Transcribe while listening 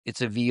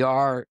it's a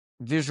VR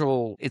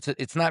visual.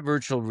 It's not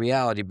virtual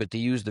reality, but they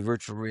use the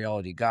virtual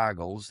reality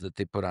goggles that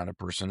they put on a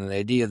person. And the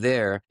idea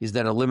there is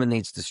that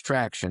eliminates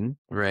distraction,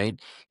 right?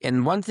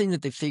 And one thing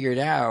that they figured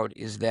out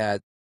is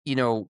that,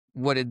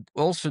 what it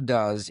also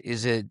does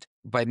is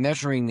by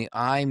measuring the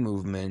eye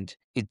movement,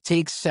 it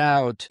takes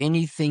out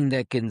anything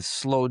that can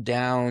slow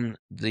down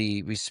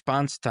the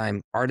response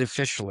time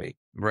artificially,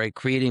 right?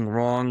 Creating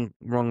wrong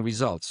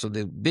results. So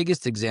the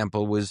biggest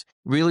example was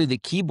really the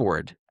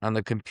keyboard on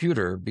the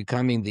computer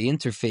becoming the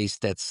interface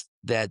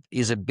that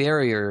is a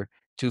barrier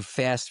to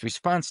fast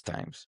response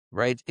times,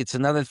 right? It's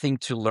another thing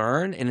to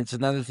learn and it's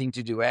another thing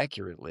to do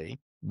accurately,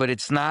 but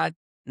it's not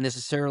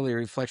necessarily a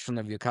reflection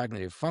of your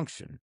cognitive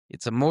function.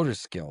 It's a motor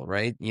skill,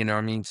 right? You know what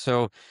I mean?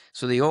 So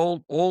the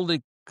old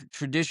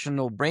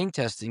traditional brain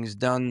testing is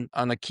done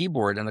on a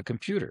keyboard on a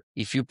computer.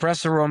 If you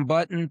press the wrong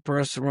button,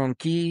 press the wrong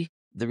key,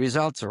 the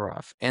results are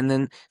off. And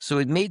then, so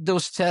it made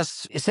those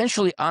tests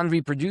essentially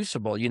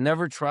unreproducible. You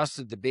never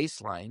trusted the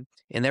baseline.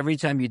 And every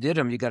time you did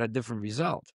them, you got a different result.